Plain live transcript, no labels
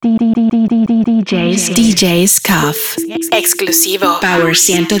DJ Scuff. Exclusivo. Power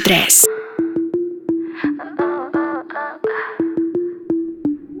 103.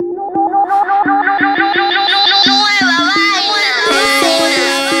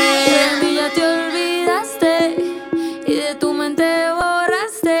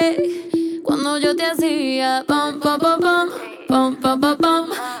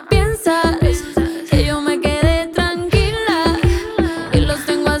 Piensas que yo me quedé tranquila y los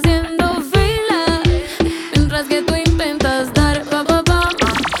tengo haciendo fila, mientras que tú intentas dar pa pa pa.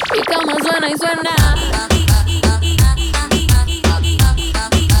 Mi cama suena y suena.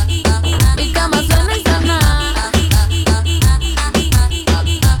 Mi cama suena y suena.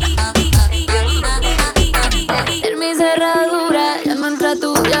 En mi cerradura ya no entra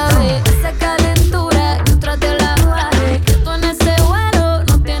tu llave. Esa calentura yo traté a la bajé. Que tú en ese vuelo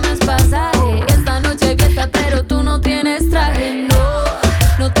no tienes pasaje. Esta noche fiesta pero tú no tienes traje. No,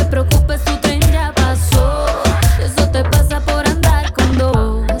 no te preocupes, tu tren ya pasó. Eso te pasa por andar con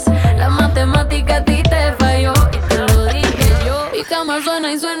dos. La matemática a ti te falló y te lo dije yo. Mi cama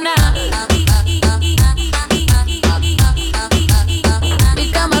suena y suena.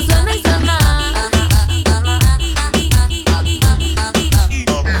 Mi cama suena y suena.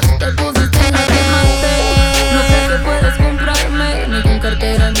 Te pusiste en la diamante. No sé qué puedes comprarme, ni con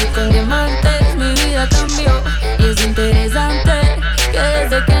cartera ni con diamantes. Mi vida cambió y es interesante que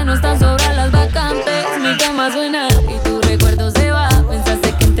desde que no estás sobre las vacantes, mi cama suena y tu recuerdo se va.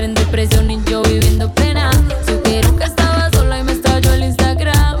 Pensaste que entré en depresión y yo viviendo plena. Supieron que estaba sola y me estalló el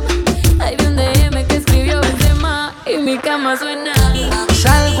Instagram. Ahí vi un DM que escribió Benzema y mi cama suena.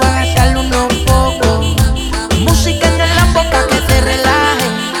 Salgo a gastarle unos pocos. Música en el lambo pa' que te relaje.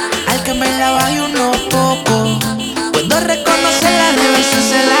 Al que me la baje unos pocos. Puedo reconocer la reversa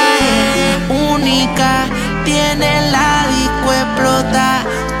celaje. Única, tiene la disco explota.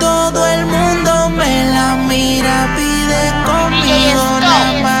 Todo el mundo me la mira, pide conmigo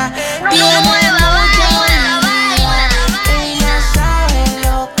nada más. Tiene mucha vaina. Ella sabe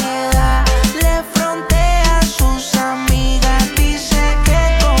lo que da. Le frontea a sus amigas. Dice que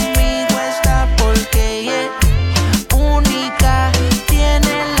conmigo está porque ella es única.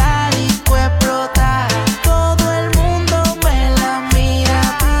 Tiene la disco explota. Todo el mundo me la mira,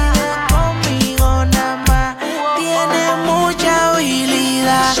 pide conmigo nada más. Tiene mucha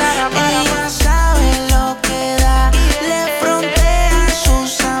habilidad. Ella sabe lo que da. Le frontea a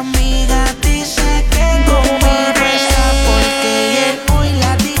sus amigas. Dice que conmigo está porque ella hoy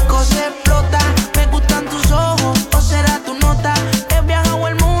la disco se explota. Me gustan tus ojos o será tu nota. He viajado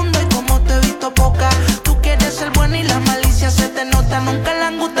el mundo y como te he visto poca. Tú quieres ser buena y la malicia se te nota. Nunca le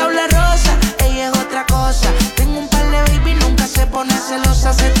han gustado la rosa, ella es otra cosa. Tengo un par de baby, nunca se pone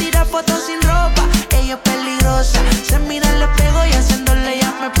celosa. Se tira fotos sin ropa, ella es peligrosa. Se mira al espejo y haciéndole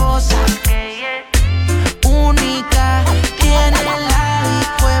ya me posa. Única, tiene la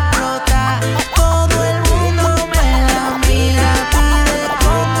disco explota. Todo el mundo me la mira, pide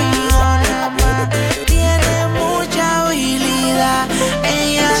conmigo nada más. Tiene mucha habilidad,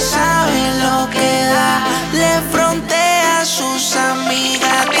 ella sabe lo que da. Le frontea a sus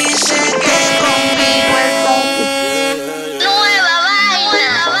amigas, dice que conmigo es nueva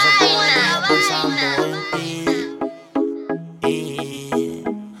vaina. Pensando en ti, y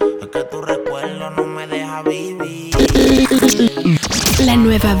es que tu recuerdo no me deja vivir. La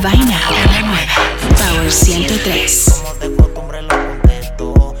nueva vaina. La nueva. Power 103. Como de costumbre lo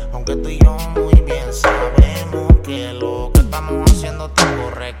contesto, aunque tú y yo muy bien sabemos que lo que estamos haciendo está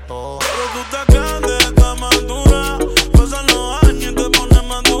correcto. Pero tú estás grande, estás madura. Pasan los años y te pones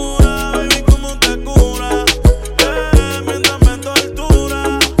madura. Baby, cómo te cura, mientras me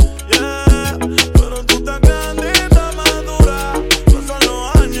tortura, yeah. Pero tú estás grande, estás madura. Pasan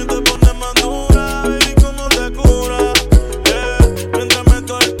los años y te pones madura. Baby, cómo te cura, mientras me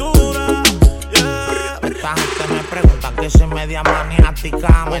tortura, yeah. Esta gente me pregunta que soy media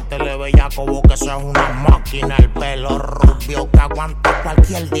maniática. Métele bellaco que eso es una máquina. El pelo rubio que aguanta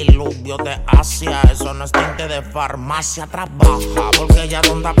cualquier diluvio de Asia. Eso no es tinte de farmacia. Trabaja porque ella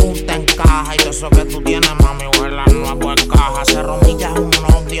donde apunta encaja. Y eso que tú tienes, mami, huele a nuevo en caja. Se romilla es un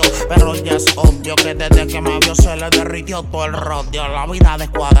novio, pero ya es obvio que desde que me vio se le derritió todo el rodio. La vida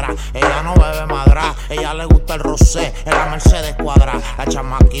descuadra, ella no bebe madra. Ella le gusta el rosé, en la Mercedes cuadra. La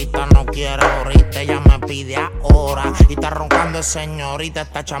chamaquita no quiere ahorita, ella me pide ahora. Y está roncando el señorita,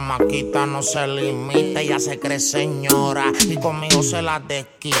 esta chamaquita no se limita. Ella se cree señora y conmigo se la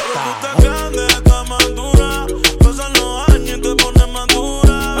desquita. Tú estás grande, estás madura. Pasan los años y te pones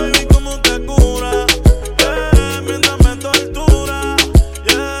madura. Baby, cómo te cura, mientras me tortura,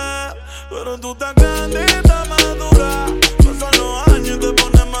 yeah. Pero tú estás grande, estás madura. Pasan los años y te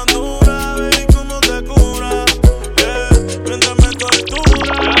pones madura. Baby, cómo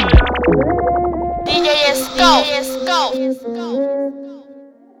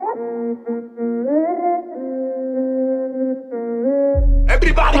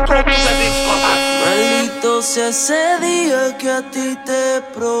Everybody go to the disco. Maldito sea ese día que a ti te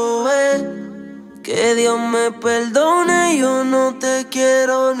probé. Que Dios me perdone, yo no te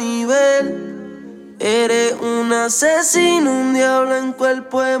quiero ni ver. Eres un asesino, un diablo en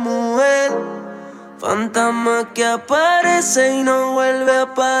cuerpo de mujer. Fantasma que aparece y no vuelve a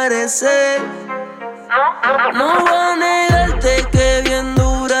aparecer. No voy a negarte que bien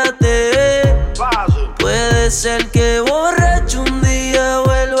dura te ves. Puede ser que borracho un día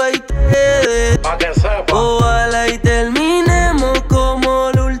vuelva y te dé. Ojalá y terminemos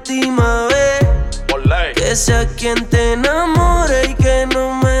como la última vez. Que sea quien te enamore y que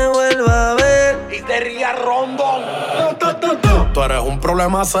no me vuelva a ver. Y te ría rondón. Tú eres un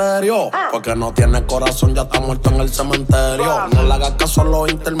problema serio, porque no tienes corazón, ya está muerto en el cementerio. No le hagas caso a los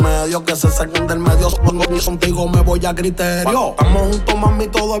intermedios, que se saquen del medio. Cuando yo contigo me voy a criterio. Estamos juntos, mami,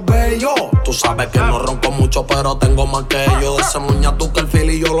 todo es bello. Tú sabes que no ronco mucho, pero tengo más que yo. De ese muña tú que el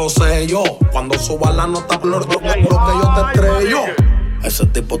fili yo lo sé yo. Cuando suba la nota, lo que yo te estrello. Ese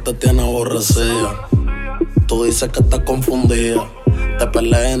tipo te tiene aborrecida. Tú dices que estás confundida. Te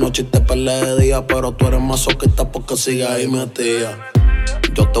peleé de noche y te peleé de día, pero tú eres masoquista porque sigues ahí metida.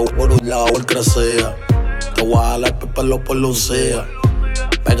 Yo te voy por un lado, él crecía. Te voy a jalar el pelo por lucía.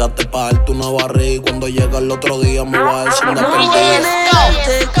 Pégate pa' darte una barriga y cuando llega el otro día me va a decir una perdida.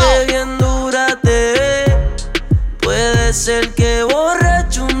 Que bien dura te ves. Puede ser que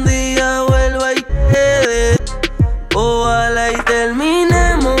borracho un día vuelva y te dé. Ojalá y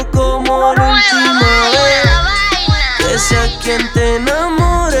terminemos como la última vez. Que sea quien te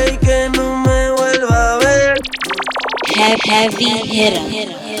enamore y que no me vuelva a ver. Heavy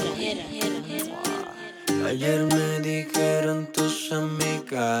hitter. Ayer me dijeron tus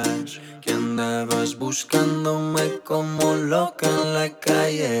amigas que andabas buscándome como loca en la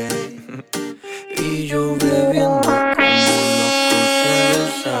calle. Y yo bebiendo como loco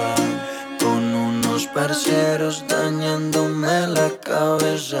cerveza, con unos parceros dañándome la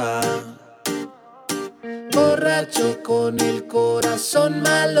cabeza. Borracho con el corazón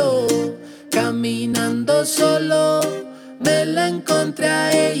malo, caminando solo, me la encontré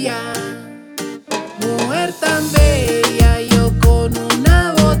a ella. Mujer tan bella, yo con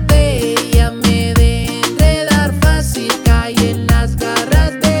una botella me dejé enredar fácil, caí en las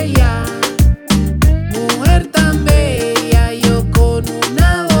garras de ella. Mujer tan bella, yo con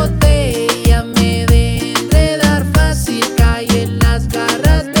una botella me dejé enredar fácil, caí en las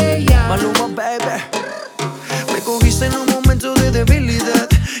garras de ella. Maluma, baby, me cogiste en un momento de debilidad,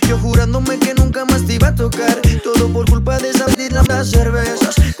 yo jurándome que nunca más te iba a tocar. Todo por culpa de esa las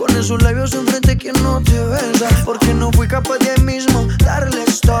cervezas, con esos labios enfrente que no te besa. Porque no fui capaz de ahí mismo darle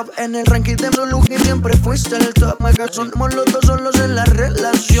stop. En el ranking de solo que siempre fuiste el top. Somos los dos solos en la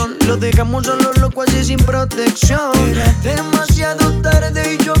relación, lo dejamos solo loco así sin protección. Era demasiado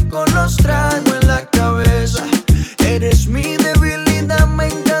tarde y yo con los tragos en la cabeza. Eres mi debilidad, me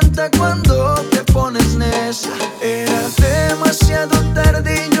encanta cuando te pones necia. Era demasiado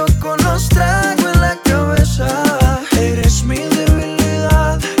tarde y yo con los tragos en la cabeza. Eres mi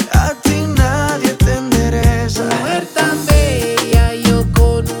debilidad, a ti nadie te endereza. Mujer tan bella, yo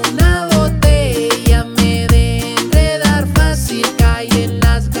con una botella me dejé enredar fácil, caí en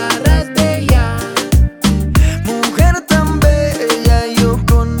las garras de ella. Mujer tan bella, yo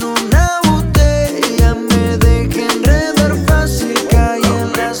con una botella me dejé enredar fácil, caí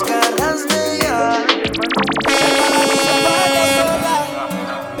en las garras de ella.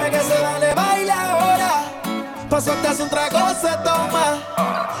 Pégase, dale, baila ahora. Paso te hace un trago, se toma.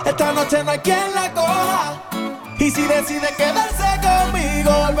 Esta noche no hay quien la coja. Y si decide quedarse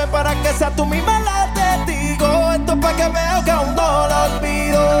conmigo, vuelve para que sea tú misma la testigo. Esto es pa' que veo que aún no lo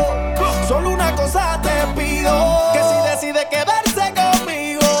olvido. Solo una cosa te pido, que si decide quedarse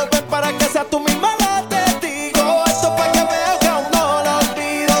conmigo, vuelve para que sea tú misma la testigo. Esto es pa' que veo que aún no lo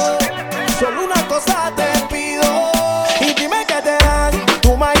olvido. Solo una cosa te pido. Y dime que te dan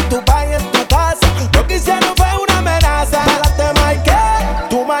tu ma y tu pai en tu casa. Lo que hicieron fue una amenaza. Dálate ma y que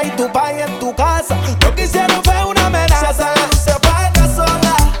tu ma y tu pai en tu casa. Lo que hicieron fue una amenaza. Se apaga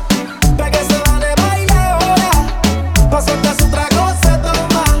sola, pégase, dale, baila ahora. Paso que su trago se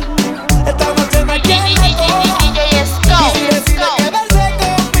toma. Esta noche no hay quien la coja. Y si decide quedarse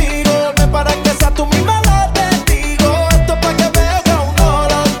conmigo, ven para que sea tú misma la testigo. Esto es pa' que veo que aún no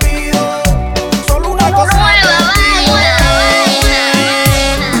lo olvido. Solo una cosa te pido.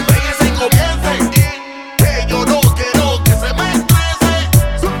 Pégase y comience, que yo no quiero que se me estrese.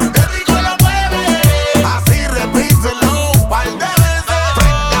 Qué rico lo mueve, así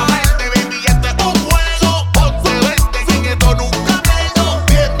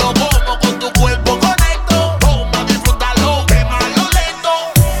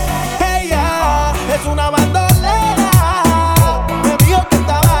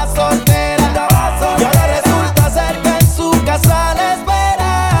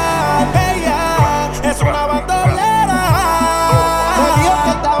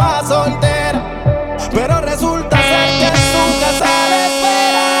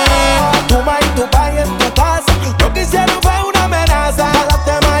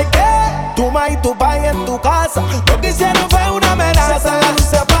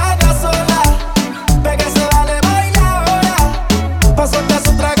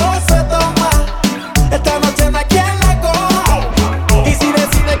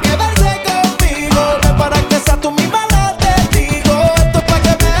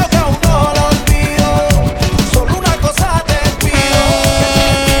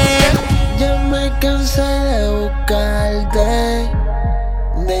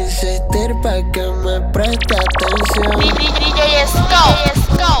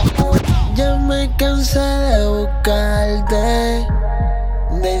buscarte,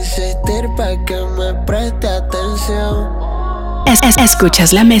 de insistir pa' que me preste atención.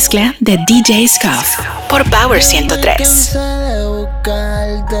 Escuchas la mezcla de DJ Scuff por Power 103. Me cansé de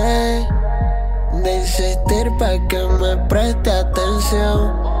buscarte, de insistir pa' que me preste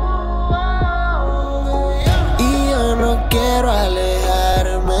atención. Y yo no quiero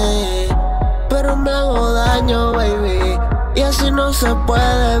alejarme, pero me hago daño, baby, y así no se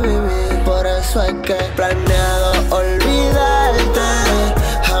puede vivir. Por eso es que he planeado olvidarte,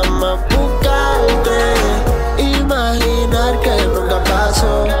 jamás buscarte, imaginar que nunca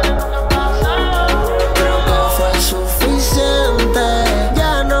pasó. Creo que fue suficiente,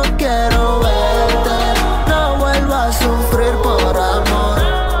 ya no quiero verte, no vuelvo a sufrir por amor.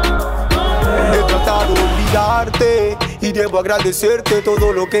 He tratado de olvidarte y debo agradecerte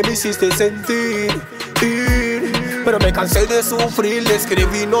todo lo que me hiciste sentir. Pero me cansé de sufrir, le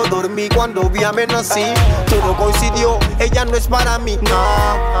escribí, no dormí cuando vi amenací. Todo coincidió, ella no es para mí,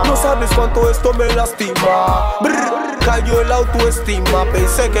 nah. No sabes cuánto esto me lastima. Brr, cayó el autoestima,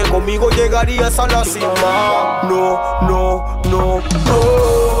 pensé que conmigo llegarías a la cima. No.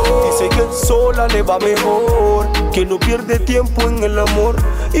 Dice que sola le va mejor, que no pierde tiempo en el amor.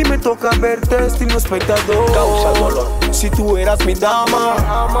 Y me toca verte estilo espectador. Causa dolor. Si tú eras mi dama,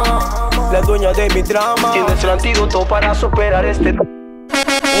 la dueña de mi drama, tienes el antídoto para superar este.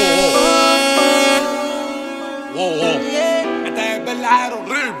 Este es verdadero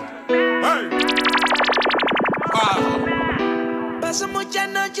ritmo. Hey. Paso muchas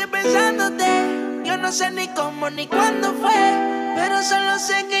noches pensándote, yo no sé ni cómo ni cuándo fue, pero solo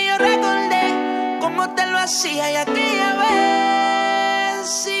sé que yo recordé cómo te lo hacía y aquella vez.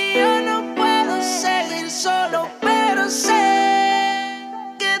 Si yo no puedo seguir solo, pero sé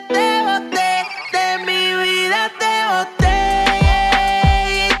que te boté, de mi vida te boté.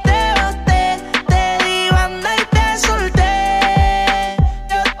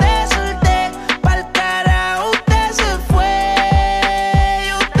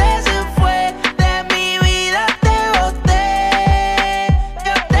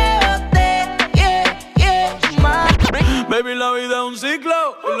 Baby, la vida es un ciclo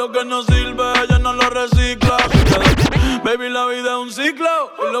y lo que no sirve ella no lo recicla. Baby, la vida es un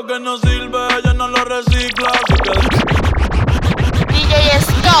ciclo y lo que no sirve ella no lo recicla.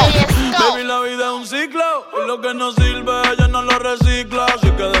 djscuff. Baby, la vida es un ciclo y lo que no sirve ella no lo recicla.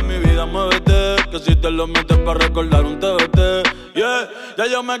 Así que de mi vida muévete, que si te lo metes para recordar un TBT. Yeah, ya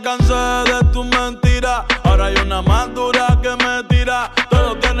yo me cansé de tu mentira, ahora hay una más dura que me tira.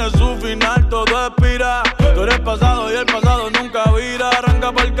 Todo tiene su final, todo expira. Tú eres pasado y el pasado nunca vira.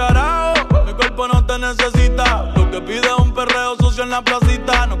 Arranca pa'l carajo, mi cuerpo no te necesita. Lo que pide es un perreo sucio en la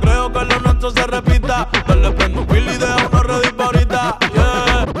placita. No creo que lo nuestro se repita. Dale